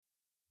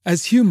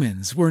As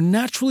humans, we're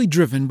naturally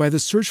driven by the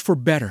search for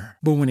better.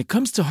 But when it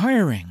comes to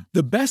hiring,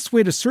 the best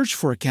way to search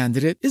for a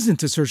candidate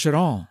isn't to search at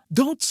all.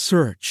 Don't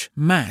search,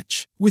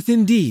 match with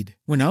Indeed.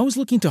 When I was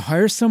looking to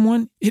hire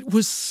someone, it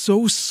was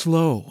so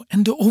slow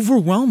and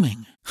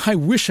overwhelming. I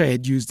wish I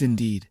had used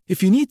Indeed.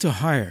 If you need to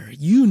hire,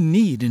 you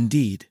need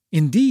Indeed.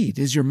 Indeed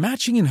is your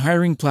matching and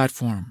hiring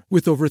platform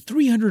with over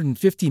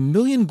 350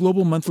 million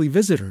global monthly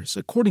visitors,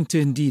 according to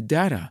Indeed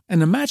data,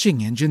 and a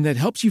matching engine that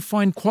helps you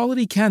find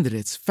quality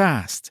candidates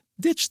fast.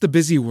 Ditch the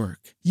busy work.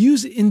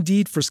 Use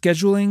Indeed for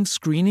scheduling,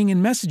 screening,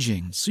 and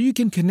messaging so you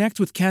can connect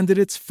with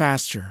candidates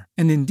faster.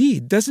 And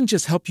Indeed doesn't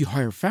just help you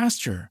hire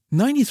faster.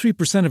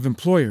 93% of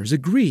employers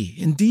agree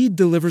Indeed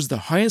delivers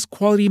the highest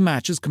quality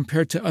matches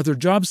compared to other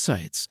job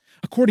sites,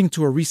 according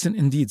to a recent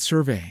Indeed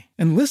survey.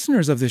 And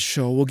listeners of this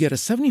show will get a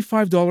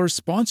 $75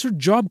 sponsored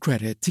job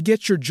credit to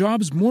get your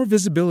jobs more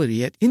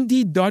visibility at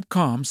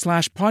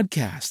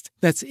Indeed.com/podcast.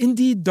 That's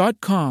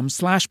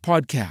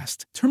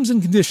Indeed.com/podcast. Terms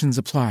and conditions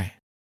apply.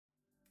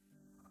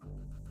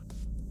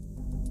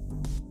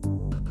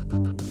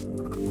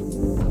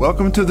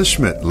 Welcome to the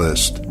Schmidt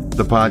List,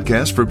 the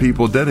podcast for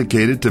people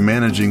dedicated to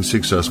managing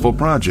successful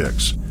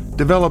projects,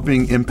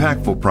 developing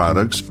impactful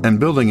products, and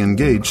building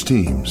engaged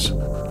teams.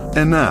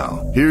 And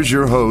now, here's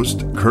your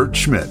host, Kurt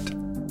Schmidt.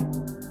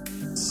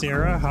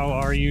 Sarah, how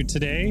are you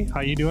today? How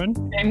you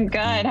doing? I'm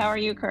good. How are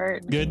you,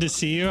 Kurt? Good to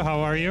see you.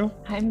 How are you?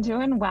 I'm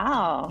doing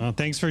well. Well,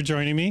 thanks for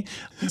joining me.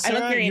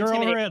 Sarah, you're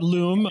over at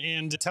Loom,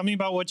 and tell me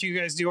about what you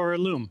guys do over at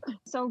Loom.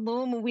 So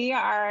Loom, we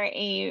are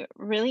a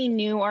really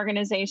new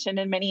organization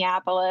in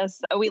Minneapolis.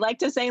 We like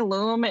to say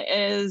Loom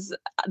is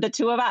the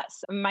two of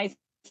us, myself,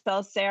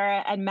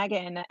 Sarah, and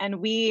Megan. And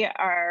we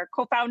are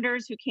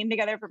co-founders who came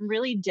together from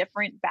really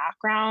different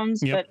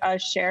backgrounds, but a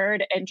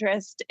shared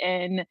interest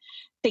in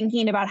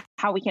thinking about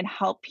how we can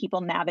help people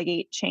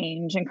navigate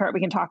change. And Kurt, we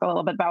can talk a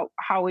little bit about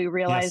how we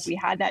realized we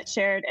had that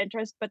shared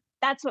interest, but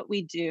that's what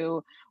we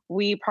do.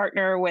 We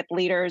partner with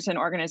leaders and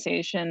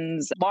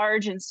organizations,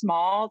 large and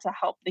small, to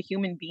help the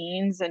human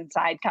beings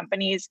inside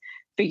companies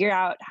figure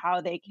out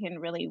how they can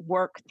really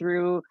work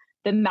through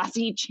the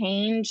messy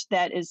change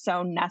that is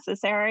so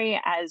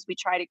necessary as we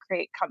try to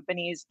create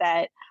companies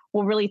that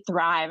will really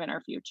thrive in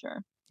our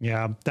future.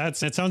 Yeah, that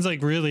sounds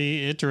like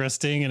really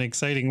interesting and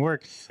exciting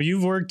work.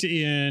 You've worked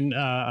in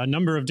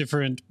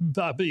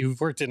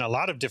you've worked in a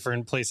lot of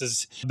different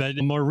places, but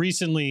more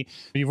recently,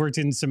 you've worked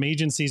in some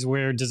agencies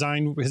where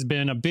design has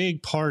been a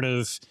big part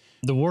of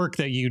the work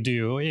that you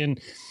do.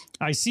 And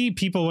I see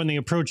people when they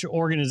approach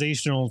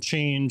organizational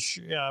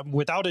change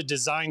without a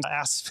design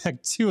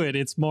aspect to it.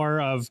 It's more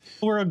of,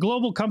 we're a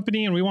global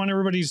company and we want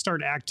everybody to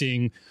start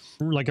acting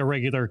like a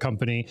regular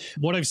company.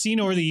 What I've seen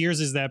over the years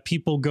is that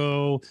people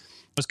go,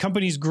 as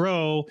companies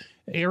grow,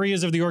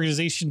 areas of the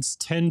organizations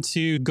tend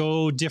to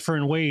go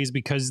different ways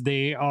because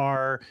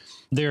they're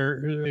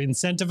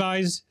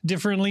incentivized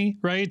differently,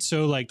 right?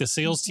 So like the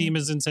sales team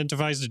is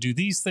incentivized to do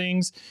these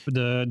things.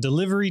 The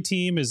delivery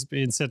team is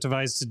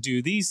incentivized to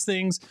do these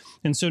things.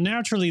 And so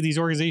naturally, these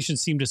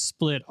organizations seem to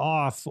split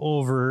off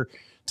over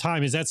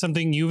time. Is that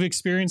something you've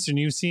experienced and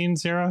you've seen,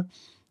 Sarah?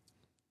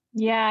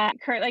 Yeah,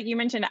 Kurt, like you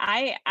mentioned,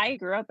 I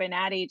grew up in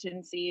ad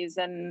agencies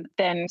and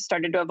then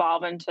started to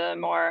evolve into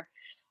more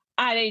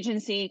ad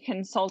agency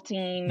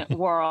consulting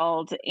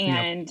world.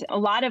 And a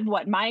lot of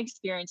what my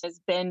experience has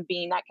been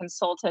being that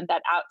consultant,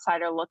 that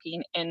outsider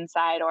looking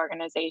inside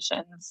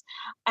organizations.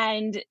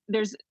 And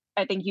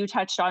I think you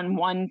touched on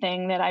one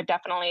thing that I've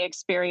definitely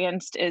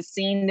experienced is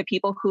seeing the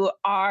people who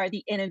are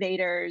the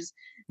innovators,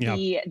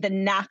 the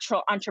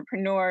natural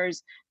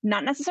entrepreneurs,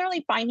 not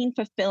necessarily finding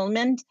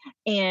fulfillment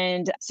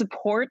and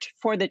support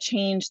for the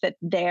change that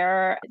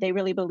they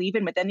really believe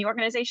in within the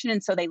organization.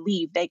 And so they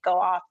leave, they go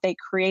off, they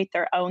create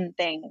their own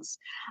things.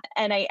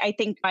 And I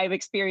think I've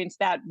experienced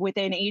that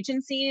within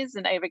agencies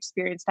and I've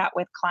experienced that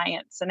with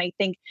clients. And I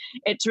think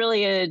it's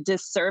really a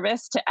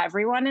disservice to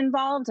everyone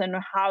involved. And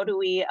how do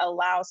we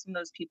allow some of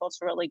those people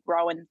to really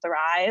grow and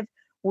thrive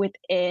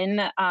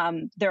within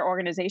their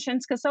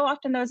organizations? Because so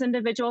often those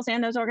individuals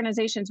and those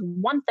organizations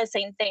want the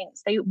same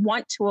things. They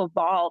want to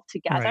evolve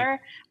together,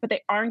 but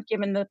they aren't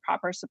given the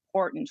proper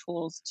support and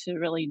tools to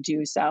really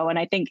do so. And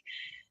I think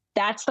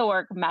that's the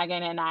work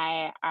Megan and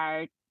I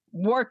are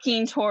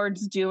working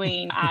towards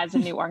doing as a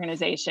new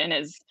organization.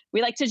 Is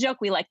we like to joke,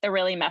 we like the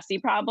really messy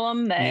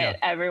problem that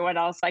everyone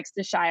else likes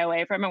to shy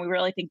away from. And we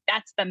really think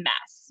that's the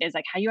mess, is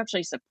like how you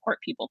actually support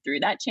people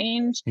through that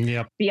change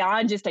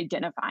beyond just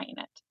identifying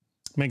it.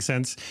 Makes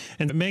sense.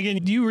 And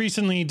Megan, you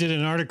recently did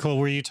an article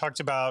where you talked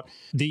about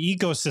the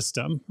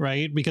ecosystem,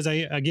 right? Because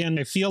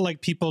I feel like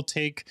people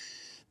take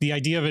the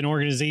idea of an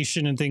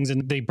organization and things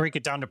and they break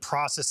it down to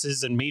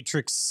processes and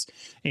matrix,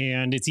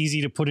 and it's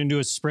easy to put into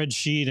a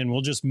spreadsheet and we'll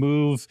just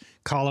move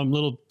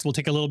we'll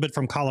take a little bit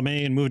from column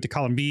A and move it to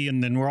column B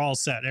and then we're all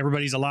set.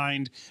 Everybody's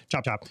aligned,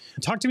 chop, chop.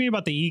 Talk to me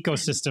about the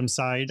ecosystem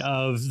side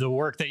of the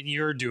work that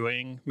you're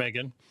doing,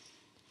 Megan.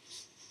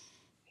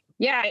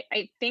 Yeah,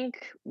 I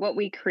think what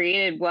we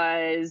created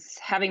was,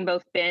 having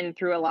both been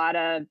through a lot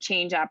of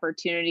change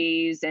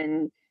opportunities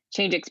and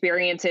change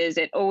experiences,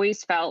 it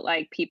always felt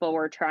like people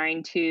were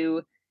trying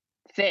to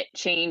fit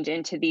change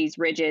into these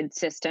rigid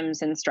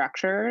systems and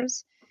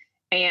structures.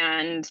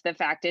 And the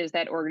fact is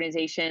that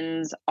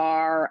organizations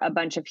are a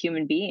bunch of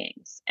human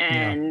beings,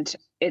 Yeah. and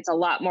it's a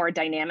lot more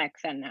dynamic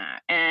than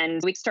that.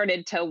 And we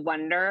started to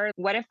wonder,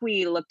 what if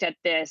we looked at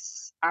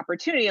this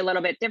opportunity a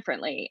little bit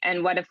differently?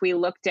 And what if we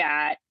looked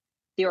at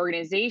the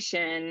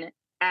organization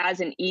as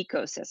an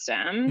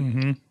ecosystem?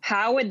 Hmm.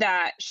 How would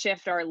that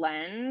shift our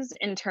lens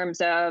in terms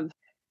of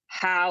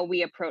how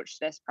we approach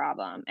this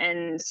problem?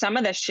 And some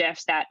of the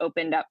shifts that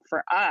opened up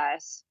for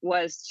us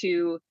was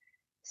to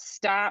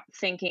stop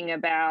thinking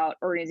about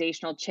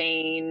organizational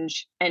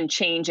change and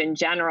change in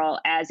general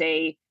as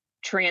a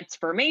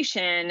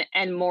transformation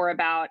and more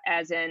about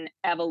as an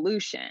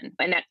evolution.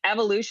 And that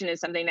evolution is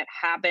something that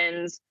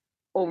happens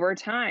over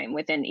time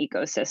within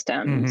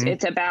ecosystems. Hmm.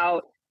 It's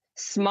about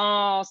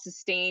small,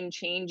 sustained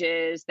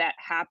changes that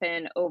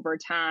happen over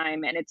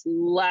time. And it's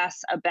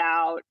less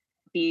about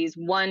these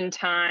one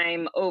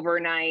time,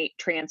 overnight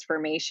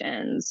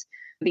transformations.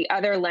 The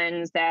other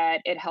lens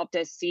that it helped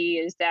us see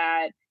is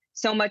that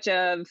so much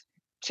of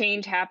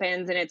change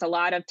happens and it's a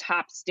lot of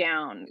tops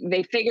down.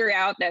 They figure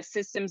out the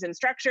systems and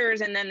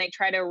structures and then they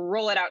try to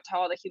roll it out to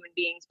all the human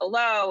beings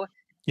below.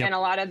 Yep. And a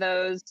lot of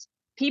those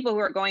people who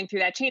are going through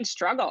that change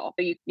struggle.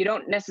 You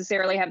don't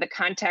necessarily have the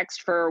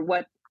context for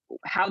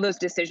how those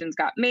decisions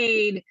got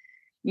made.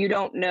 You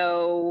don't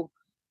know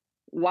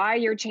why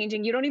you're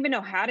changing. You don't even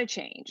know how to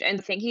change.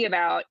 And thinking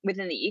about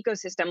within the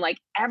ecosystem, like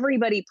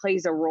everybody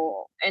plays a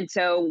role. And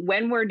so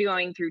when we're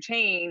doing through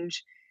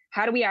change,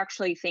 how do we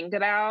actually think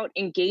about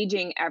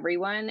engaging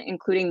everyone,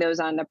 including those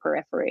on the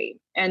periphery?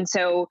 And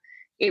so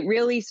it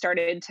really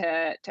started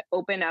to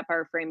open up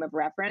our frame of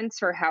reference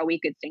for how we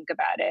could think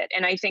about it.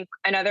 And I think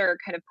another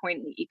kind of point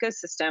in the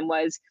ecosystem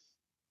was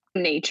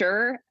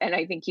nature, and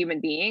I think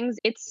human beings,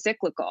 it's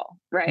cyclical,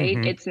 right?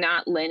 Hmm. It's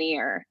not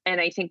linear.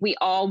 And I think we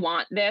all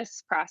want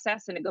this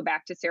process. And to go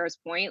back to Sarah's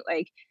point,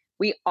 like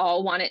we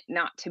all want it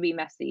not to be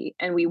messy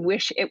and we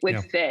wish it would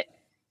Yeah. fit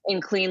in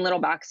clean little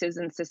boxes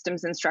and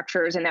systems and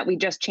structures and that we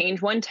just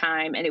change one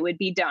time and it would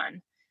be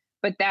done.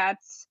 But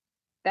that's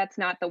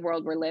not the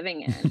world we're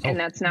living in. And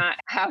that's not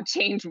how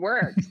change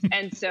works.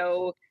 And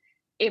so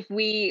if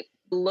we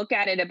look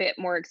at it a bit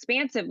more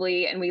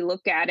expansively and we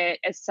look at it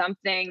as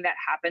something that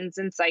happens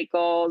in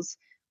cycles,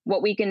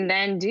 what we can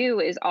then do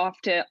is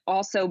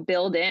also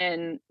build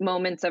in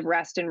moments of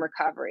rest and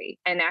recovery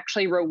and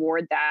actually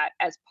reward that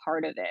as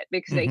part of it.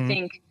 Because I Hmm.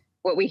 think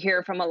what we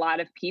hear from a lot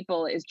of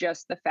people is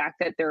just the fact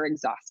that they're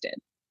exhausted.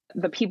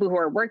 The people who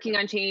are working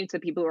on change, the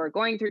people who are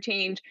going through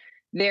change,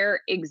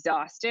 they're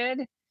exhausted.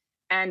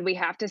 And we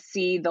have to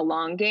see the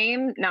long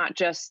game, not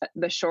just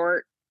the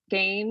short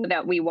game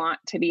that we want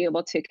to be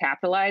able to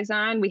capitalize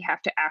on. We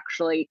have to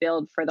actually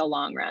build for the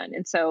long run.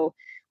 And so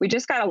we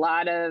just got a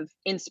lot of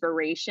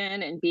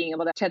inspiration and being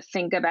able to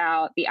think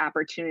about the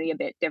opportunity a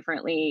bit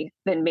differently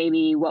than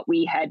maybe what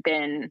we had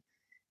been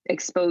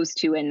exposed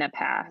to in the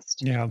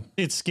past. Yeah,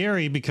 it's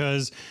scary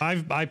because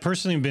I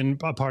personally have been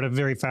a part of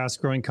very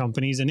fast growing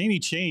companies, and any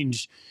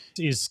change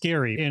is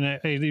scary.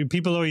 And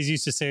people always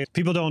used to say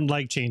people don't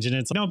like change, and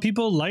it's no,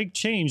 people like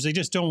change. They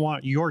just don't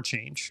want your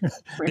change.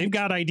 They've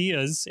got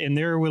ideas and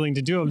they're willing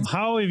to do them.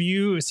 How have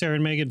you, Sarah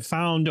and Megan,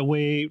 found a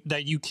way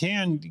that you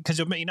can? Because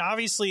I mean,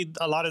 obviously,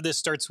 a lot of this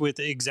starts with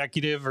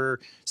executive or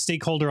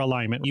stakeholder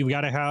alignment. You've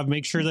got to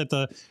make sure that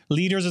the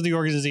leaders of the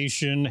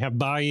organization have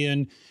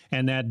buy-in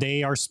and that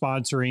they are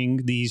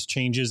sponsoring these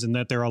changes and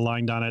that they're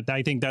aligned on it.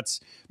 I think that's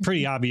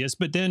pretty obvious.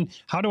 But then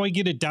how do I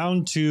get it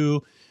down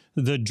to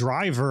the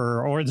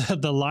driver or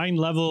the line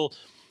level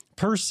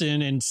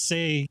person and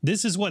say,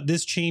 this is what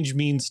this change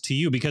means to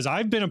you? Because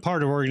I've been a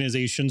part of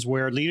organizations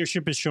where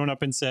leadership has shown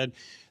up and said,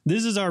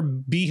 this is our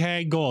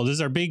BHAG goal. This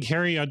is our big,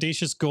 hairy,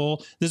 audacious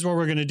goal. This is what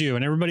we're going to do.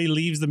 And everybody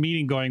leaves the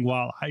meeting going,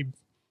 well,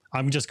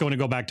 I'm just going to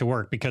go back to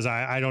work because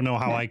I don't know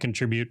how I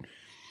contribute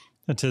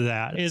to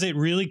that. Is it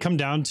really come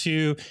down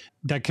to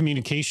that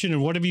communication,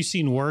 and what have you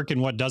seen work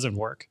and what doesn't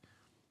work?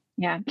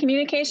 Yeah,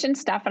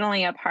 communication's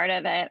definitely a part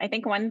of it. I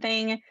think one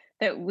thing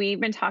that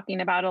we've been talking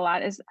about a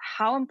lot is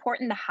how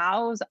important the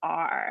hows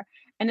are.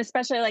 And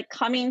especially like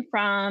coming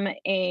from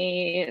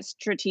a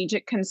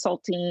strategic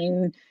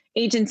consulting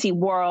agency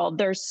world,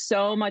 there's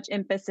so much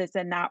emphasis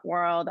in that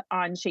world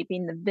on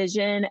shaping the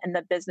vision and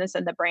the business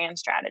and the brand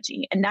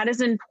strategy. And that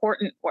is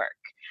important work.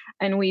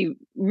 And we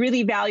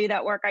really value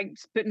that work. I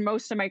spent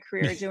most of my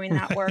career doing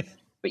that work,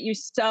 but you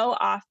so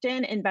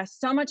often invest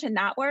so much in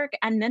that work.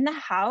 And then the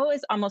how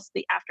is almost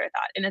the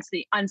afterthought, and it's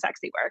the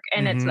unsexy work.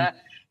 And it's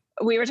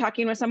we were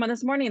talking with someone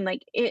this morning,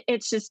 like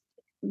it's just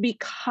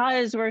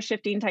because we're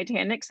shifting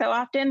Titanic so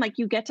often, like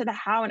you get to the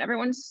how and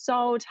everyone's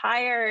so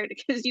tired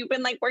because you've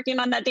been like working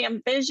on that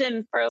damn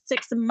vision for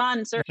 6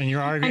 months. And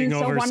you're arguing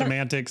over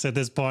semantics at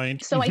this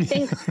point. So I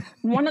think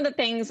one of the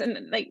things,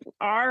 and like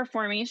our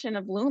formation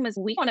of Loom, is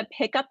we want to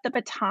pick up the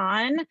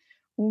baton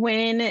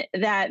when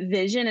that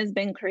vision has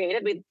been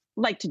created. We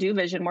like to do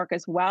vision work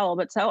as well,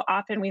 but so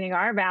often we think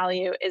our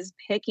value is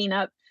picking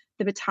up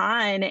the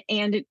baton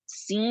and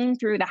seeing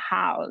through the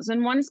hows.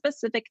 And one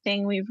specific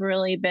thing we've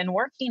really been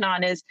working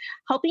on is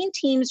helping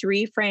teams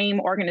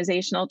reframe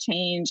organizational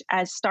change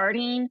as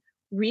starting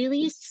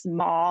really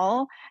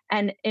small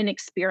and in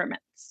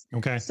experiments.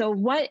 Okay. So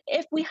what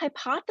if we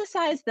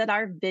hypothesize that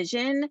our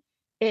vision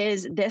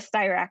is this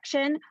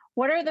direction?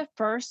 What are the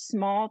first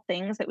small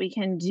things that we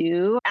can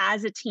do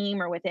as a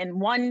team or within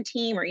one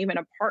team or even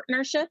a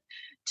partnership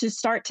to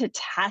start to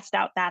test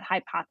out that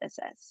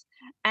hypothesis?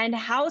 And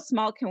how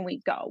small can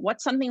we go?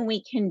 What's something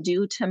we can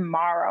do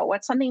tomorrow?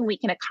 What's something we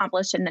can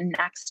accomplish in the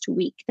next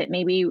week that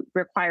maybe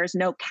requires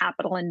no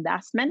capital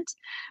investment?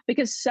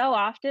 Because so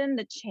often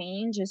the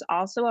change is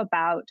also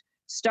about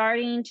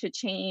starting to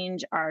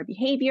change our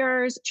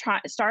behaviors,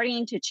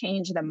 starting to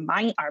change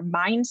our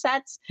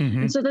mindsets.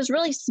 Mm-hmm. And so those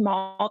really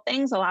small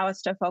things allow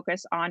us to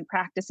focus on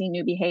practicing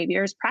new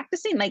behaviors,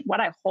 practicing like what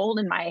I hold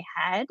in my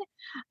head.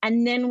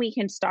 And then we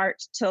can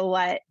start to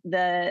let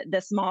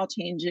the small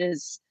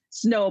changes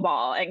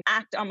snowball and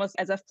act almost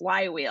as a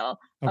flywheel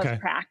of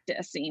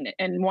practicing.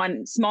 And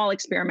one small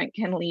experiment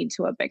can lead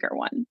to a bigger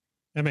one.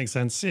 That makes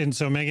sense. And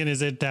so, Megan,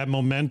 is it that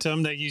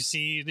momentum that you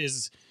see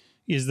is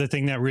the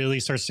thing that really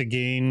starts to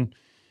gain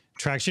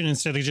traction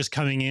instead of just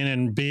coming in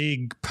and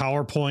big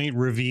PowerPoint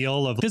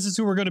reveal of this is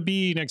who we're going to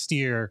be next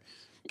year?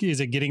 Is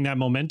it getting that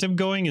momentum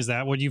going? Is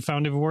that what you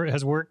found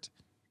has worked?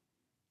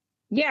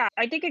 Yeah,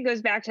 I think it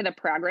goes back to the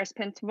progress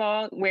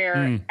principle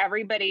where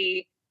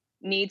everybody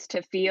needs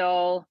to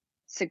feel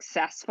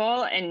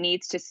successful and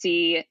needs to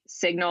see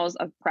signals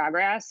of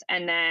progress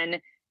and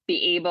then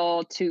be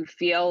able to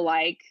feel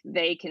like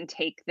they can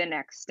take the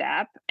next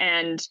step.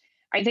 And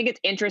I think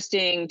it's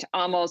interesting to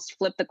almost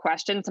flip the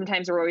question.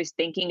 Sometimes we're always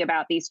thinking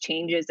about these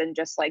changes in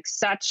just like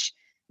such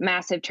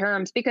massive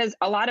terms because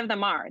a lot of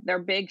them they're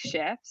big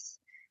shifts.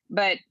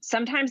 But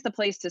sometimes the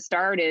place to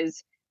start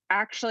is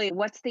actually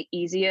what's the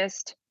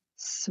easiest,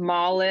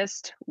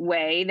 smallest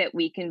way that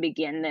we can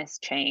begin this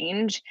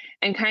change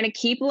and kind of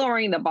keep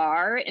lowering the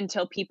bar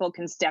until people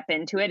can step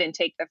into it and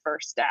take the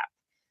first step.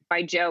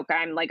 I joke,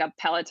 I'm like a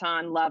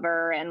Peloton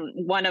lover.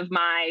 And one of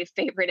my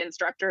favorite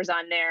instructors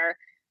on there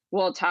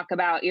will talk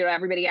about,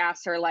 everybody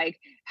asks her like,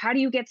 how do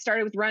you get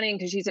started with running?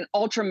 Because she's an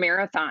ultra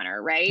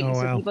marathoner, right? Oh,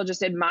 so wow. people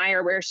just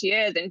admire where she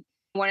is. And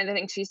one of the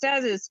things she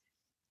says is,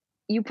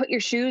 you put your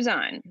shoes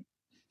on.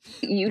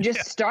 You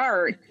just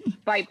start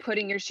by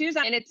putting your shoes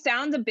on. And it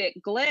sounds a bit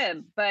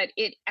glib, but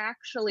it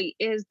actually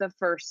is the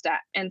first step.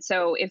 And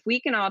so if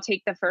we can all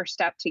take the first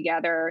step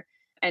together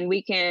and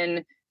we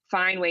can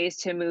find ways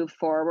to move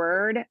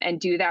forward and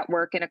do that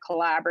work in a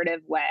collaborative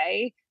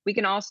way, we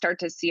can all start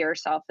to see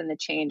ourselves in the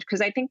change. Because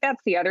I think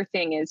that's the other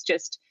thing is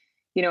just,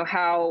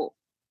 how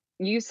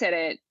you said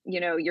it,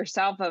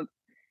 yourself of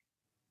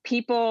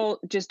people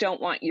just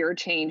don't want your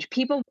change.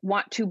 People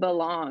want to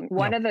belong.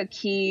 One of the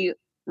key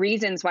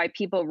reasons why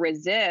people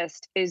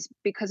resist is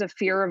because of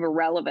fear of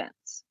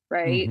irrelevance,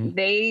 right? Mm-hmm.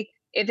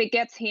 If it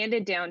gets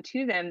handed down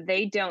to them,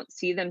 they don't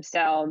see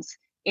themselves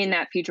in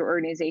that future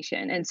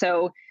organization. And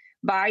so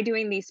by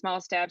doing these small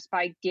steps,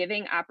 by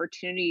giving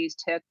opportunities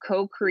to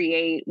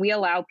co-create, we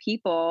allow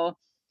people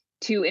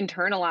to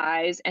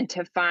internalize and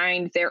to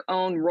find their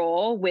own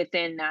role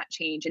within that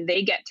change. And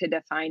they get to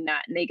define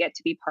that and they get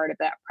to be part of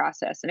that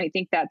process. And I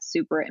think that's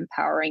super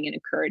empowering and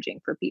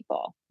encouraging for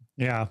people.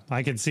 Yeah,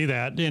 I can see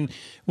that. And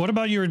what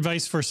about your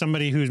advice for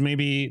somebody who's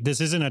maybe this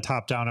isn't a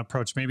top-down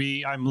approach?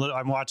 Maybe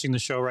I'm watching the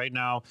show right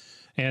now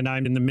and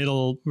I'm in the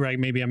middle, right?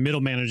 Maybe I'm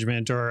middle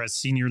management or a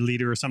senior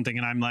leader or something.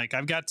 And I'm like,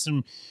 I've got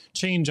some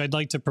change I'd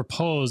like to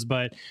propose,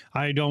 but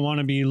I don't want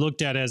to be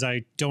looked at as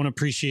I don't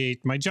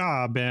appreciate my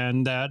job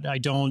and that I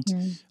don't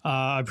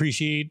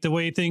appreciate the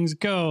way things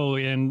go.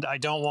 And I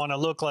don't want to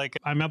look like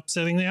I'm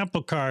upsetting the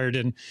apple cart.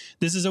 And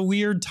this is a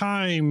weird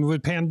time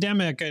with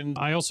pandemic. And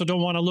I also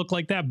don't want to look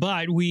like that,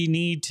 but we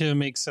need to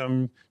make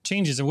some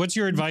changes. And what's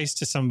your advice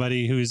to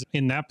somebody who's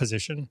in that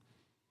position?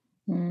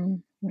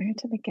 Where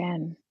to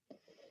begin?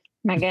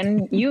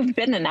 Megan, you've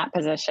been in that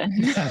position.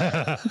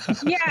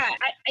 Yeah,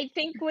 I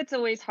think what's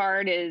always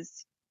hard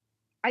is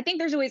I think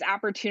there's always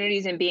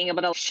opportunities in being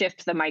able to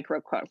shift the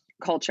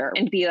microculture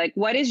and be like,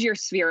 what is your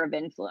sphere of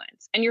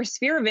influence? And your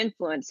sphere of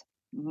influence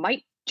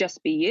might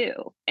just be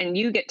you. And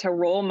you get to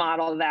role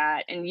model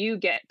that and you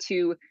get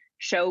to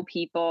show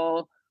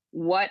people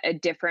what a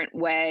different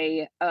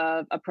way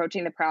of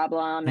approaching the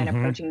problem and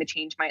approaching the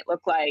change might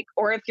look like.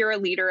 Or if you're a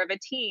leader of a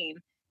team,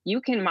 you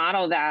can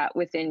model that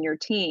within your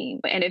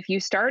team. And if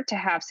you start to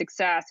have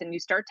success and you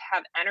start to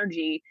have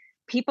energy,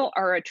 people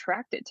are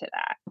attracted to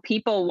that.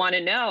 People want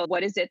to know,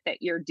 what is it that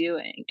you're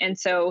doing? And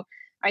so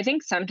I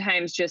think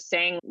sometimes just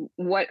saying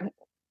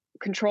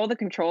control the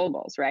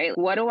controllables, right?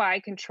 What do I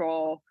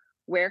control?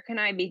 Where can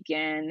I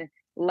begin?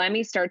 Let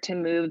me start to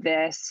move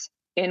this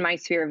in my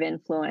sphere of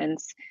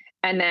influence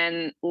and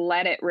then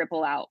let it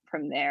ripple out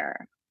from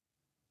there.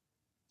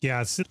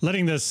 Yeah, it's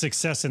letting the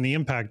success and the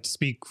impact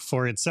speak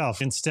for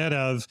itself instead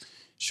of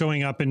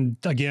showing up and,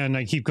 again,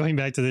 I keep going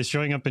back to this,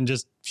 showing up and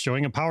just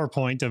showing a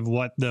PowerPoint of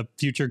what the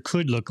future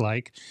could look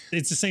like.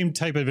 It's the same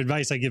type of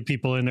advice I give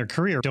people in their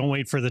career. Don't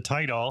wait for the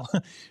title.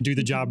 Do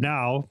the job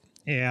now.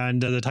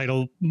 And the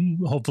title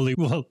hopefully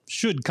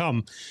should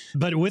come.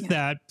 But with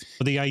that,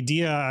 the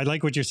idea, I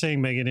like what you're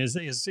saying, Megan,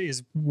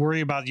 is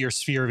worry about your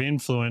sphere of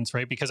influence,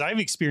 right? Because I've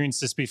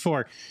experienced this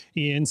before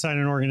inside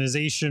an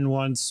organization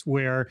once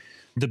where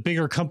the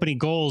bigger company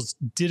goals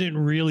didn't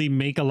really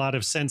make a lot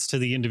of sense to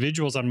the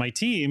individuals on my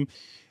team.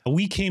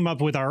 We came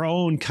up with our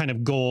own kind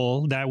of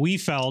goal that we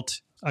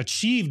felt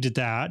achieved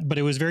that, but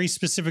it was very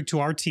specific to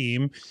our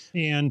team.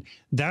 And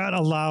that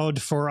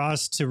allowed for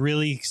us to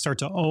really start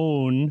to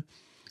own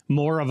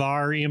more of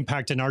our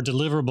impact and our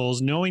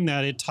deliverables, knowing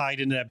that it tied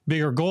into that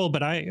bigger goal.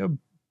 But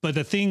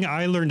the thing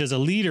I learned as a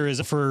leader is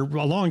for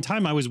a long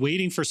time, I was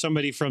waiting for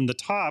somebody from the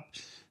top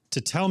to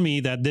tell me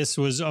that this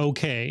was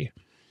okay,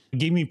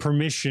 gave me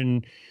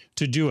permission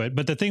to do it.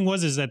 But the thing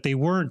is that they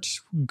weren't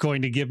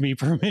going to give me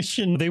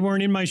permission. They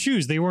weren't in my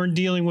shoes. They weren't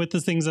dealing with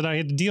the things that I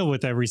had to deal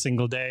with every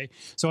single day.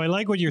 So I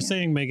like what you're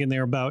saying, Megan,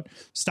 there about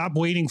stop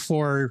waiting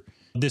for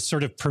this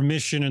sort of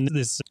permission and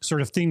this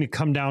sort of thing to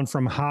come down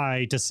from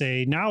high to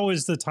say, now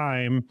is the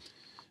time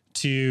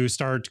to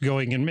start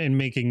going and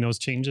making those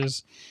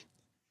changes.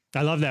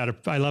 I love that.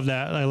 I love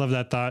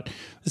that thought.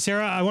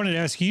 Sarah, I wanted to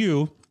ask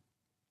you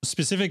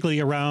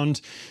specifically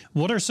around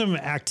what are some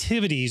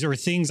activities or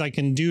things I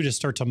can do to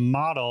start to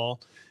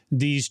model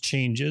these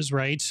changes,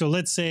 right? So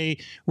let's say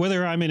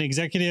whether I'm an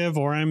executive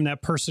or I'm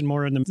that person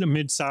more in the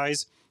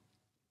mid-size,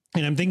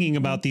 and I'm thinking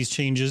about these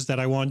changes that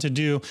I want to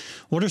do,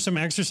 what are some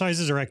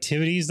exercises or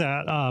activities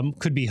that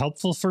could be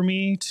helpful for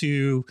me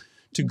to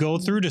go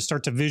through to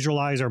start to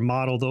visualize or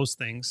model those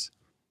things?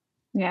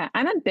 Yeah,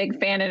 I'm a big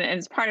fan, and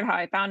it's part of how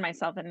I found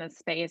myself in this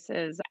space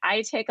is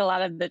I take a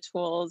lot of the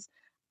tools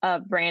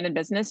of brand and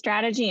business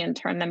strategy and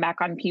turn them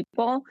back on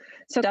people.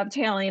 So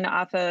dovetailing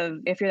off of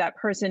if you're that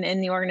person in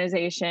the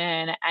organization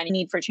and you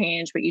need for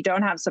change, but you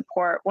don't have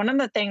support. One of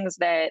the things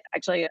that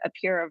actually a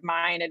peer of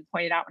mine had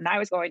pointed out when I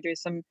was going through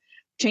some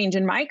change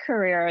in my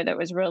career that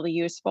was really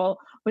useful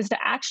was to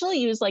actually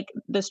use like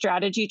the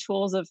strategy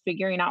tools of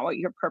figuring out what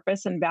your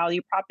purpose and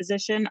value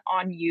proposition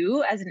on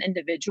you as an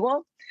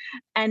individual.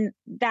 And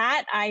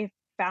that I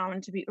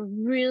found to be a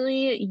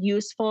really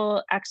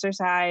useful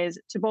exercise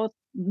to both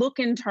look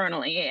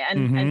internally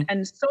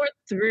and sort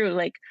through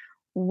like,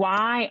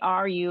 why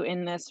are you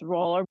in this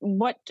role, or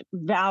what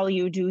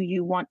value do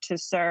you want to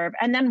serve?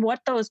 And then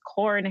what those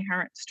core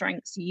inherent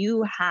strengths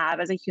you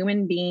have as a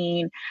human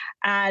being,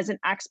 as an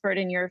expert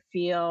in your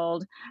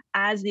field,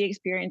 as the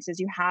experiences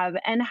you have,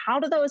 and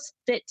how do those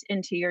fit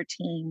into your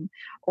team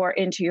or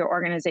into your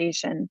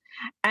organization?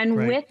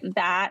 And with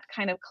that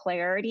kind of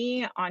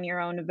clarity on your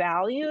own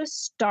values,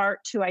 start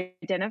to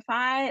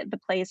identify the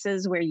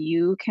places where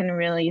you can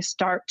really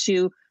start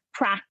to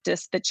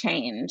practice the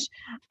change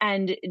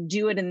and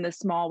do it in the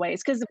small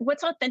ways. Because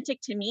what's authentic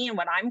to me and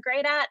what I'm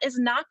great at is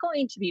not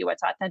going to be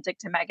what's authentic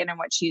to Megan and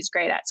what she's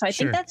great at. So I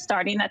think that's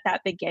starting at that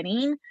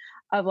beginning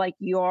of like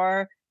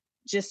your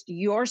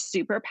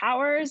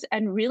superpowers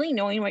and really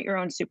knowing what your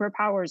own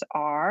superpowers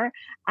are,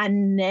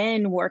 and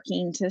then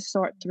working to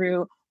sort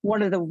through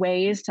what are the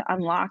ways to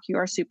unlock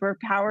your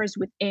superpowers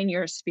within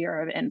your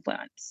sphere of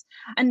influence.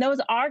 And those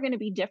are going to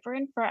be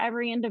different for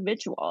every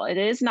individual. It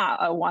is not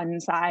a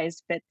one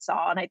size fits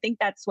all. And I think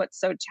that's what's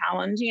so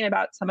challenging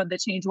about some of the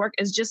change work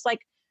is just like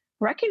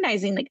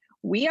recognizing like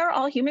we are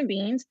all human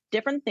beings,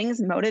 different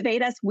things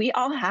motivate us. We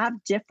all have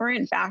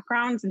different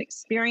backgrounds and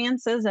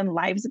experiences and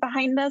lives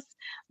behind us.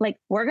 Like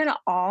we're going to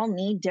all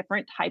need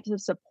different types of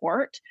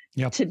support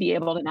to be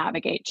able to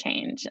navigate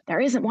change. There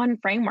isn't one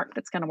framework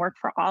that's going to work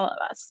for all of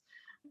us,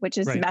 which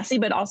is messy,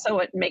 but also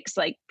it makes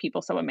like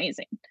people so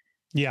amazing.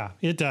 Yeah,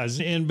 it does.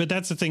 But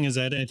that's the thing is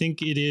that I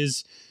think it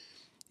is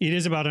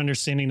about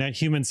understanding that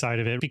human side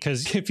of it,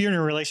 because if you're in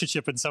a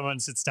relationship and someone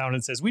sits down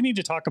and says, we need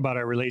to talk about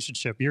our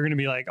relationship, you're going to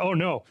be like, oh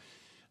no,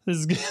 this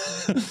is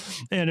good.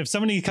 And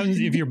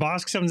if your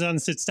boss comes down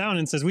and sits down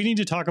and says, we need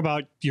to talk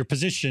about your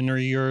position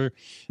or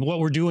what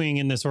we're doing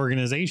in this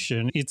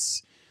organization,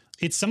 it's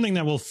something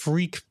that will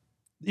freak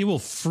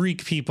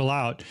people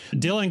out.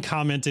 Dylan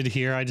commented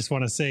here, I just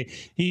want to say,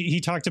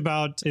 he talked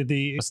about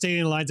the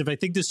stating the lines of, I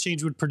think this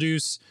change would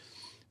produce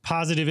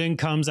positive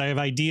incomes. I have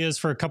ideas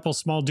for a couple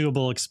small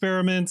doable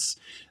experiments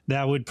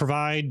that would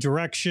provide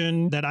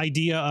direction. That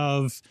idea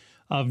of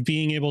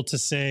being able to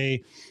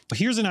say,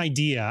 here's an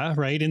idea,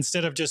 right?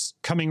 Instead of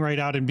just coming right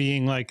out and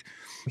being like,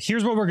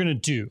 here's what we're going to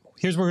do.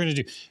 Here's what we're going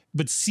to do.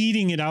 But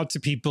seeding it out to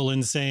people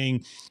and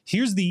saying,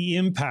 here's the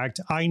impact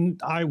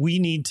we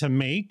need to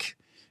make.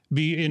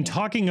 In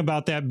talking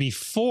about that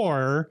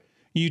before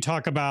you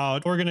talk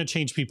about, we're going to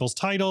change people's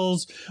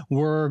titles,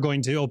 we're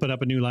going to open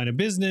up a new line of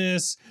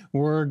business,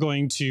 we're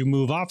going to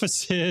move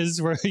offices,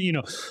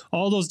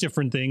 all those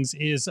different things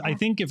is, I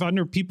think if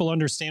people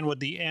understand what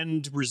the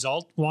end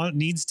result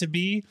needs to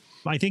be,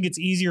 I think it's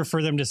easier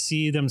for them to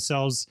see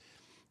themselves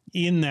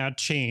in that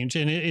change.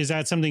 And is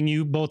that something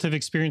you both have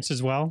experienced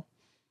as well?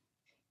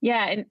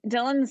 Yeah, and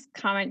Dylan's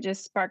comment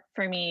just sparked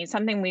for me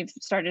something we've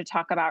started to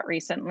talk about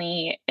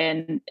recently,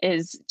 and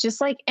is just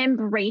like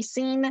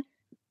embracing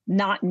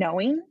not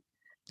knowing.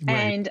 Right.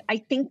 And I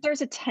think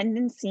there's a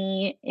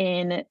tendency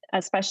in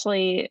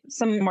especially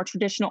some more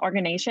traditional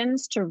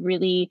organizations to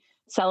really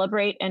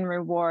celebrate and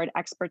reward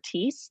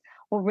expertise.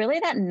 Well, really,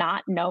 that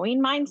not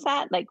knowing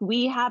mindset, like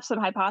we have some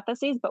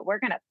hypotheses, but we're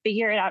going to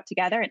figure it out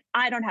together. And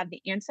I don't have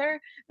the answer,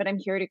 but I'm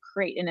here to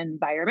create an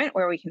environment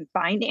where we can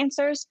find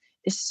answers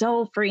is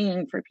so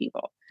freeing for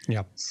people.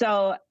 Yeah.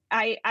 So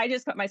I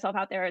just put myself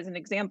out there as an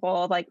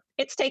example of like,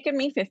 it's taken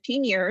me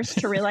 15 years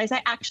to realize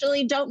I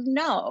actually don't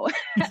know.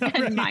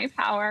 And my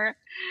power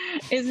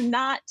is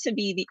not to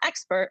be the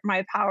expert.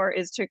 My power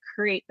is to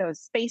create those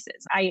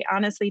spaces. I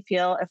honestly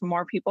feel if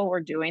more people were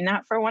doing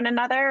that for one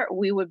another,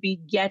 we would be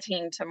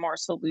getting to more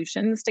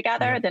solutions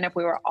together than if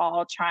we were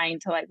all trying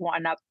to like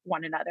one up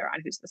one another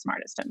on who's the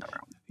smartest in the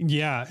room.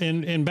 Yeah.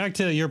 And back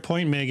to your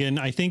point, Megan,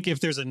 I think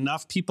if there's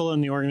enough people in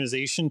the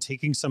organization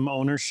taking some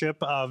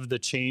ownership of the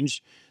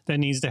change that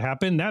needs to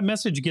happen, that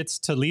message gets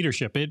to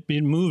leadership.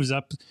 It moves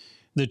up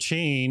the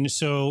chain.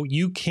 So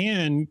you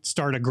can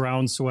start a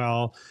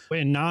groundswell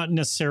and not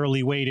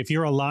necessarily wait. If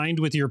you're aligned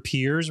with your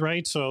peers,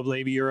 right? So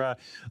maybe you're a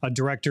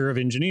director of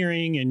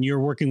engineering and you're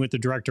working with the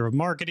director of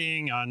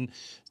marketing on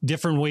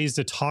different ways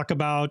to talk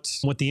about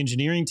what the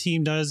engineering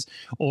team does,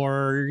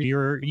 or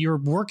you're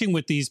working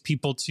with these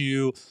people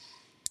to,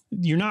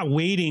 you're not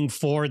waiting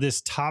for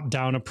this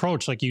top-down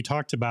approach like you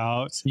talked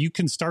about. You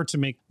can start to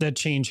make that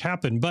change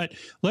happen. But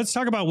let's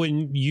talk about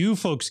when you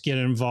folks get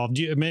involved.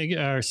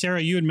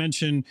 Sarah, you had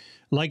mentioned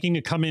liking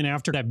to come in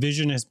after that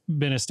vision has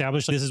been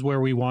established. This is where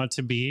we want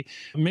to be.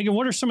 Megan,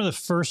 what are some of the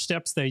first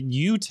steps that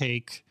you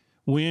take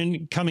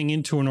when coming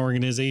into an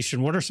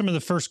organization? What are some of the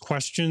first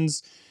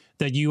questions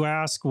that you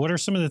ask? What are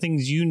some of the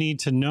things you need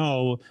to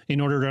know in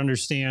order to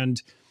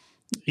understand,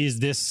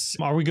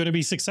 are we going to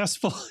be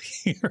successful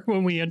here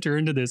when we enter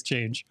into this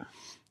change?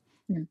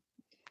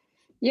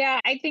 Yeah,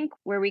 I think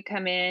where we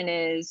come in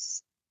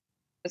is,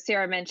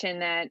 Sarah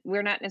mentioned that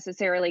we're not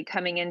necessarily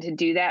coming in to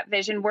do that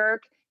vision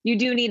work. You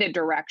do need a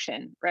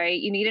direction, right?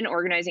 You need an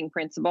organizing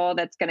principle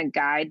that's going to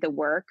guide the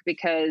work,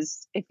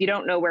 because if you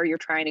don't know where you're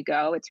trying to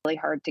go, it's really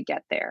hard to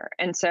get there.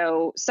 And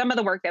so some of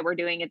the work that we're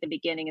doing at the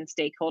beginning in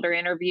stakeholder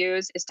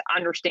interviews is to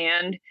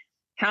understand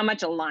how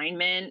much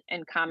alignment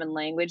and common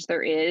language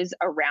there is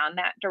around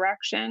that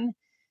direction.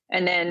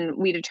 And then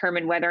we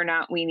determine whether or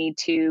not we need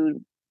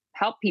to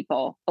help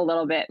people a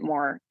little bit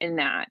more in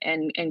that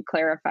and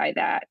clarify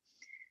that.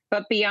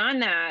 But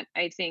beyond that,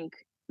 I think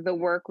the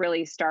work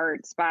really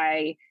starts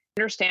by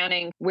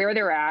understanding where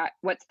they're at,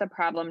 what's the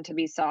problem to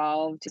be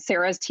solved.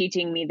 Sarah's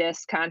teaching me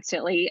this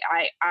constantly.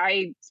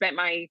 I spent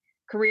my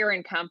career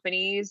in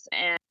companies,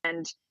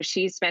 and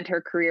she spent her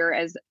career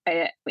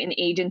in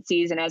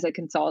agencies and as a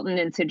consultant.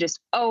 And so just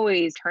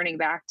always turning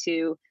back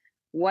to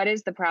what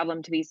is the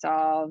problem to be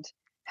solved?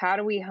 How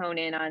do we hone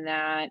in on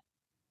that?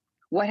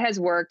 What has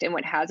worked and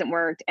what hasn't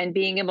worked? And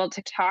being able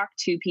to talk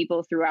to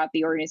people throughout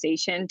the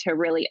organization to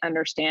really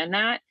understand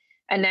that.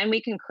 And then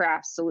we can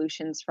craft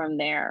solutions from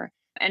there.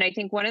 And I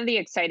think one of the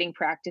exciting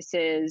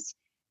practices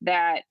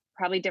that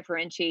probably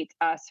differentiates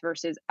us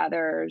versus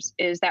others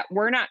is that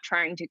we're not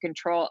trying to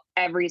control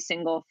every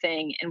single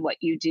thing in what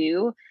you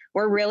do.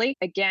 We're really,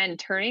 again,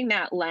 turning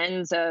that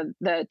lens of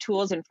the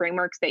tools and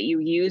frameworks that you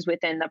use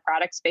within the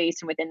product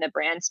space and within the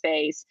brand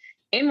space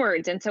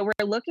inwards. And so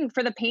we're looking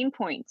for the pain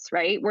points,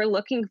 right? We're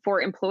looking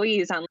for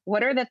employees on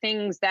what are the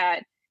things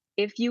that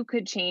if you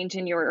could change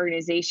in your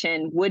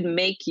organization would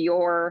make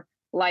your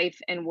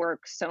life and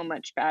work so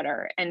much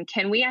better. And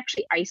can we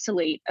actually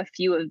isolate a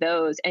few of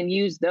those and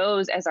use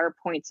those as our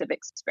points of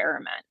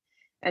experiment?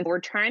 And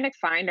we're trying to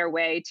find our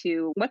way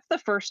to what's the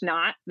first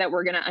knot that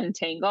we're going to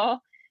untangle.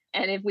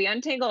 And if we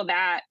untangle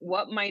that,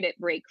 what might it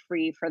break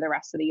free for the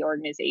rest of the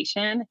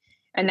organization?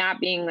 And that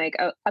being like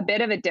a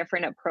bit of a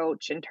different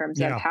approach in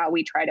terms of how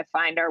we try to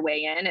find our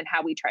way in and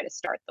how we try to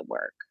start the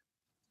work.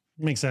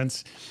 Makes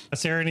sense.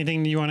 Sarah,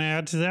 anything you want to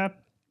add to that?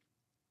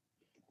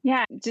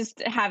 Yeah,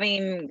 just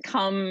having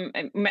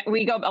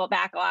we go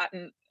back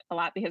a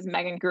lot because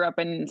Megan grew up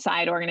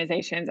inside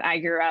organizations. I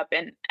grew up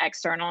in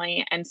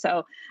externally. And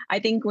so I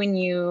think when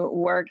you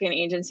work in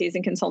agencies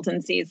and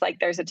consultancies, like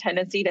there's a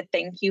tendency to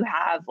think you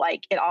have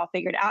like it all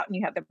figured out and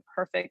you have the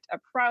perfect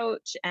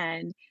approach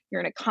and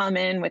you're going to come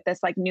in with this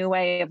like new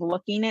way of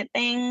looking at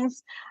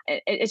things.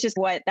 It's just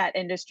what that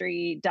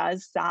industry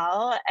does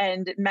sell.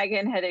 And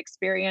Megan had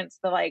experienced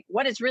the like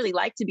what it's really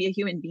like to be a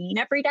human being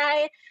every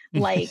day.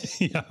 Like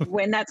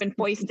when that's been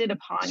foisted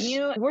upon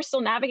you, we're still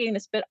navigating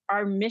this, but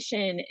our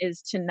mission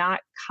is to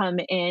not come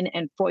in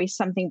and foist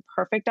something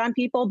perfect on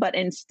people, but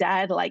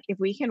instead, like if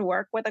we can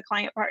work with a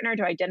client partner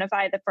to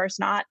identify the first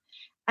knot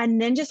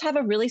and then just have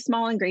a really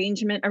small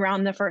engagement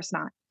around the first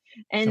knot.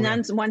 And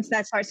then once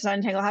that starts to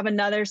untangle, have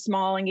another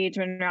small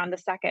engagement around the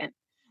second.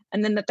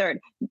 and then the third.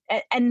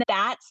 And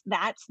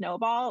that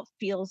snowball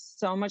feels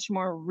so much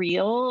more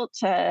real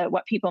to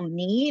what people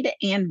need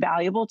and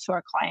valuable to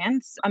our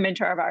clients. A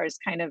mentor of ours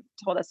kind of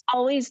told us,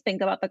 always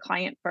think about the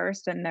client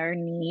first and their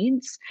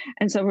needs.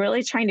 And so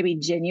really trying to be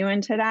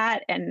genuine to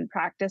that and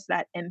practice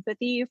that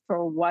empathy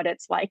for what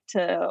it's like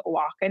to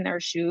walk in their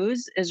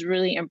shoes is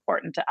really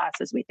important to us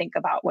as we think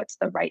about what's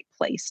the right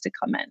place to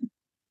come in.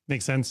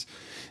 Makes sense.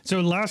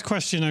 So last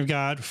question I've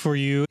got for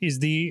you is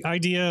the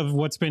idea of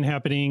what's been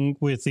happening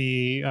with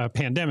the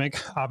pandemic.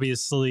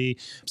 Obviously,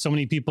 so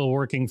many people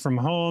working from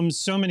home,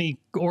 so many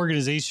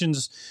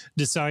organizations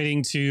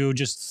deciding to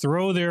just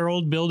throw their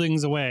old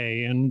buildings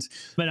away,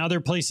 but other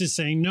places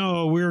saying,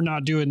 no, we're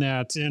not doing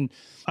that. And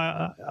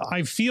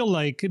I feel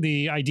like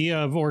the idea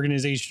of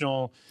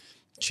organizational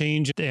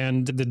change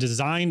and the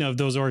design of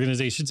those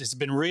organizations has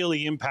been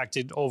really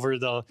impacted over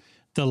the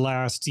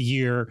last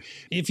year.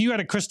 If you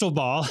had a crystal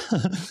ball,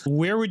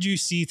 where would you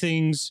see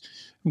things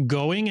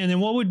going? And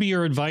then what would be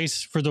your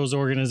advice for those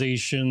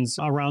organizations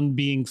around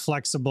being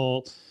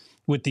flexible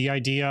with the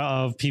idea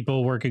of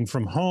people working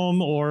from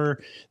home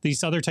or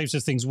these other types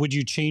of things? Would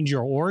you change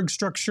your org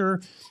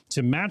structure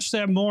to match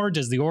that more?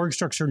 Does the org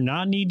structure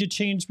not need to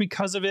change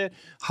because of it?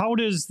 How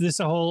does this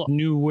whole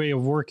new way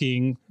of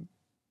working,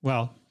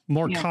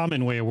 more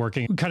common way of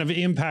working, kind of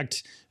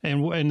impact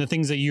and the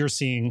things that you're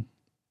seeing?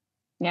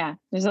 Yeah,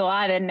 there's a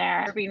lot in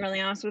there. Being really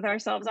honest with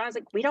ourselves, I was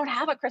like, we don't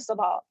have a crystal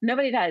ball.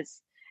 Nobody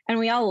does. And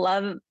I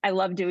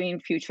love doing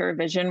future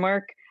vision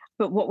work.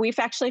 But what we've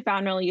actually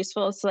found really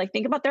useful is to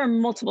think about there are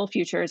multiple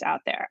futures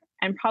out there,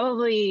 and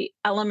probably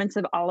elements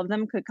of all of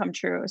them could come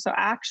true. So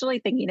actually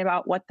thinking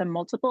about what the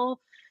multiple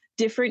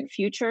different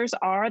futures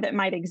are that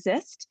might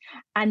exist,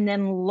 and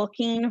then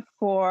looking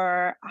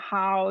for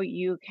how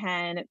you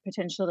can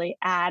potentially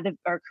add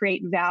or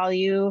create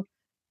value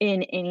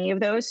in any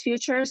of those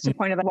futures to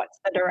point of what's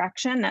the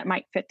direction that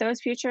might fit those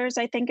futures,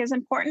 I think is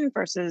important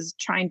versus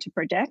trying to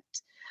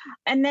predict.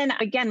 And then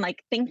again,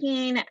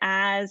 thinking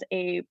as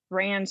a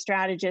brand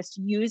strategist,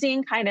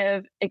 using kind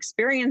of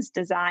experience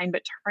design,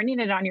 but turning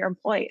it on your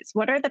employees.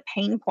 What are the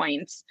pain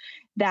points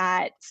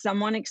that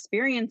someone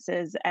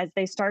experiences as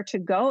they start to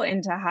go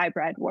into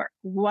hybrid work?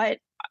 What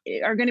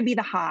are going to be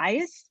the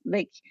highs?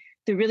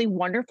 The really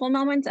wonderful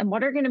moments, and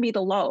what are going to be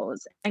the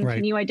lows? And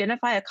Can you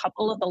identify a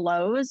couple of the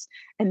lows?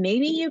 And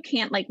maybe you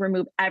can't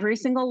remove every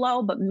single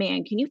low, but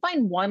man, can you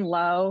find one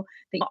low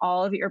that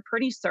all of you are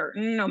pretty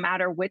certain, no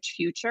matter which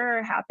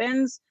future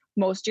happens,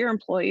 most of your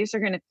employees are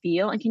going to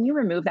feel? And can you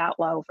remove that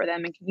low for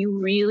them? And can you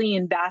really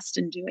invest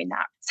in doing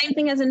that? Same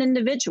thing as an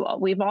individual.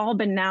 We've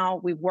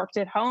worked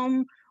at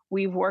home.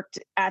 We've worked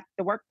at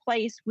the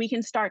workplace. We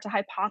can start to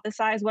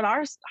hypothesize what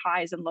our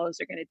highs and lows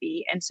are going to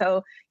be. And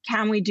so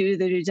can we do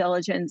the due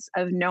diligence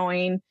of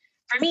knowing?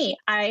 For me,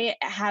 I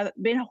have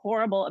been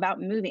horrible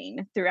about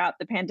moving throughout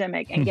the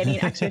pandemic and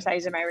getting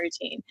exercise in my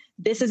routine.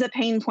 This is a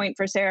pain point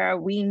for Sarah.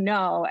 We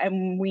know,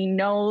 and we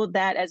know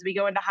that as we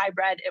go into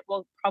hybrid, it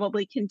will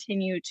probably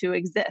continue to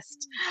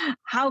exist.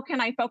 How can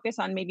I focus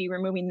on maybe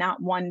removing that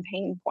one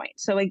pain point?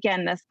 So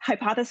again, this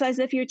hypothesize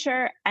the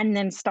future and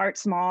then start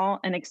small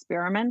and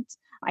experiment,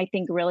 I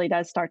think really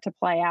does start to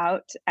play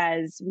out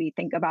as we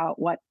think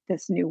about what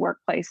this new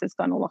workplace is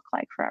going to look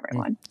like for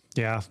everyone.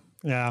 Yeah.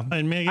 Yeah.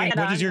 And Megan,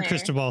 what does your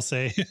crystal ball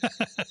say?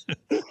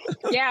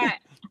 Yeah.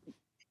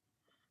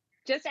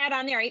 Just add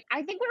on there.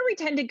 I think where we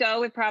tend to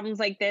go with problems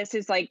like this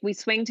is we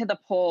swing to the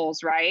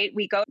poles, right?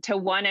 We go to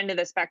one end of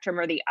the spectrum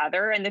or the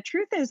other. And the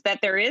truth is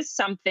that there is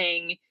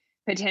something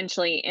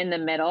potentially in the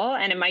middle,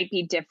 and it might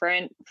be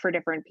different for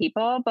different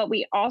people, but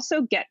we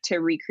also get to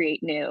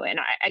recreate new. And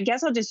I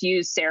guess I'll just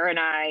use Sarah and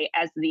I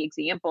as the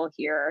example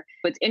here.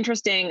 What's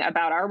interesting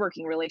about our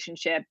working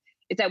relationship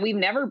is that we've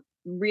never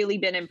really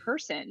been in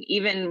person.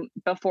 Even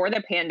before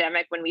the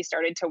pandemic, when we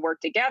started to work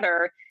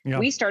together,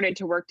 we started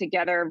to work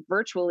together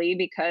virtually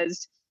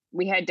because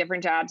we had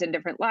different jobs and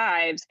different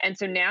lives. And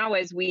so now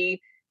as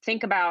we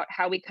think about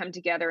how we come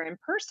together in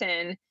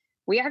person,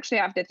 we actually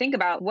have to think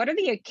about what are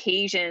the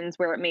occasions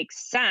where it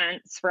makes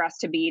sense for us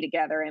to be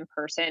together in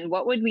person?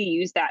 What would we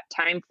use that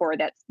time for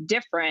that's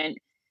different,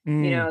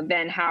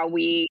 than how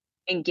we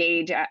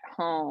engage at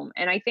home?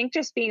 And I think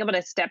just being able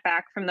to step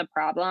back from the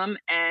problem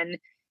and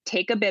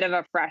take a bit of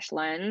a fresh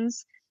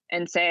lens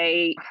and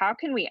say, how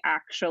can we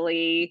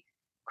actually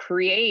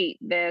create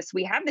this?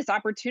 We have this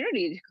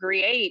opportunity to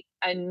create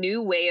a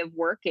new way of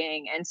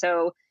working. And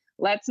so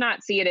let's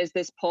not see it as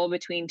this pull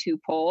between two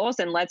poles,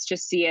 and let's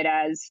just see it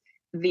as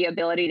the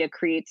ability to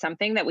create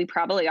something that we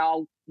probably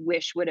all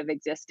wish would have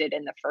existed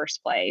in the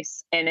first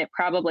place. And it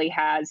probably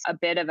has a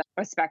bit of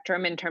a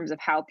spectrum in terms of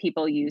how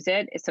people use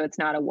it. So it's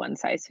not a one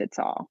size fits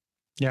all.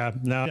 Yeah,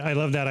 no, I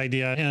love that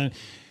idea.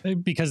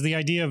 And because the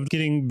idea of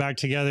getting back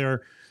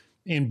together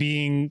and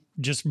being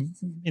just,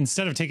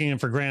 instead of taking it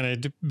for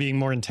granted, being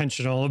more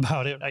intentional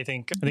about it. I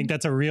think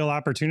that's a real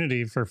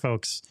opportunity for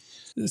folks.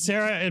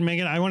 Sarah and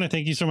Megan, I want to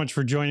thank you so much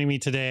for joining me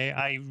today.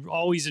 I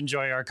always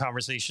enjoy our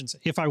conversations.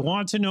 If I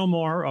want to know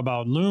more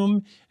about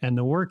Loom and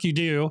the work you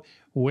do,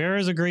 where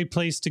is a great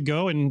place to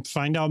go and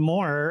find out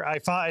more?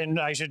 And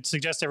I should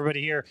suggest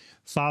everybody here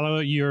follow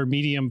your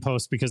Medium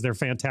posts because they're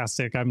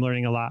fantastic. I'm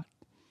learning a lot.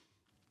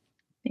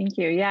 Thank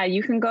you. Yeah,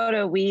 you can go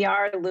to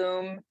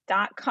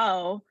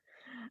weareloom.co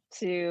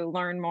to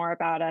learn more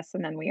about us.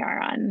 And then we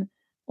are on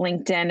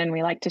LinkedIn, and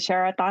we like to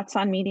share our thoughts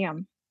on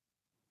Medium.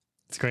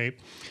 It's great.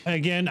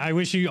 Again, I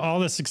wish you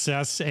all the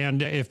success.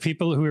 And if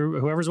people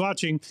whoever's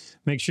watching,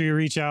 make sure you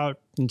reach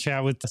out and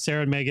chat with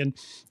Sarah and Megan.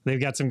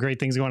 They've got some great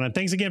things going on.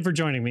 Thanks again for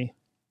joining me.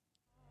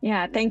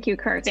 Yeah. Thank you,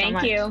 Kurt.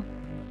 Thank you.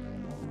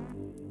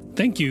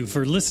 Thank you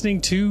for listening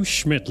to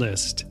Schmidt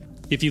List.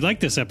 If you like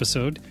this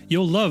episode,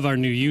 you'll love our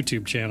new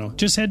YouTube channel.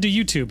 Just head to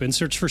YouTube and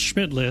search for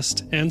Schmidt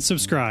List and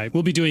subscribe.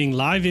 We'll be doing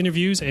live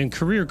interviews and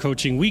career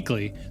coaching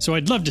weekly, so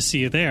I'd love to see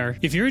you there.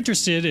 If you're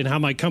interested in how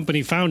my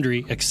company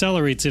Foundry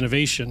accelerates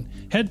innovation,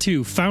 head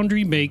to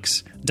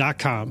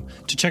foundrymakes.com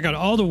to check out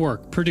all the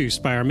work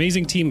produced by our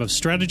amazing team of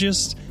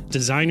strategists,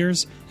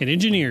 designers, and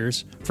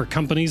engineers for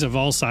companies of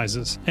all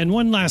sizes. And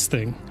one last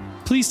thing.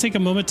 Please take a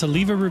moment to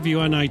leave a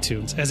review on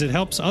iTunes, as it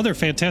helps other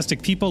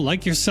fantastic people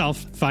like yourself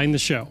find the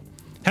show.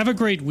 Have a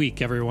great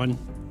week, everyone.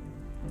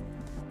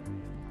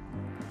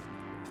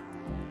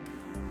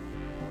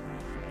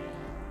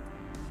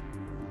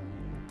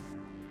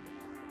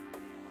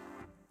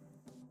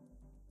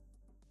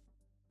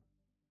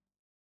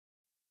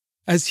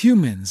 As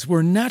humans,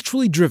 we're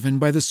naturally driven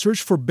by the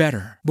search for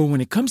better. But when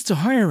it comes to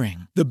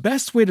hiring, the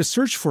best way to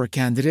search for a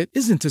candidate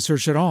isn't to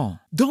search at all.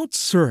 Don't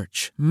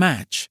search,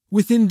 match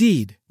with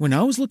Indeed. When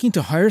I was looking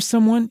to hire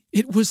someone,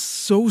 it was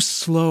so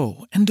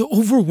slow and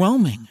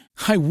overwhelming.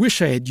 I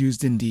wish I had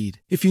used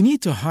Indeed. If you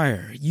need to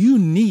hire, you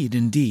need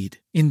Indeed.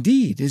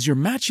 Indeed is your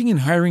matching and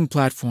hiring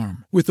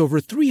platform with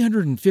over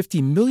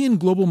 350 million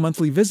global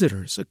monthly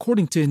visitors,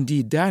 according to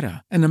Indeed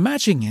data, and a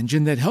matching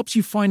engine that helps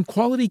you find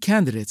quality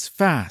candidates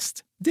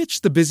fast.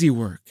 Ditch the busy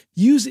work.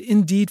 Use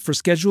Indeed for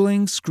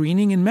scheduling,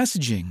 screening, and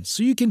messaging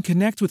so you can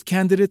connect with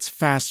candidates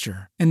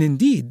faster. And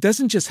Indeed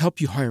doesn't just help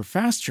you hire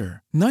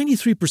faster.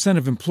 93%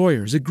 of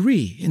employers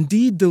agree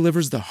Indeed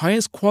delivers the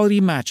highest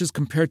quality matches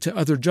compared to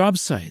other job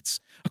sites,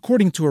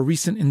 according to a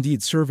recent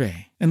Indeed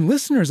survey. And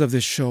listeners of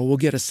this show will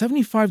get a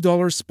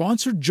 $75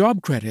 sponsored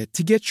job credit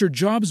to get your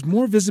jobs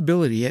more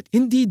visibility at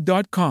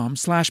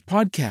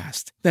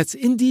Indeed.com/podcast. That's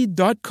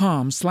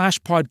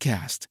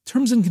Indeed.com/podcast.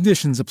 Terms and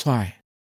conditions apply.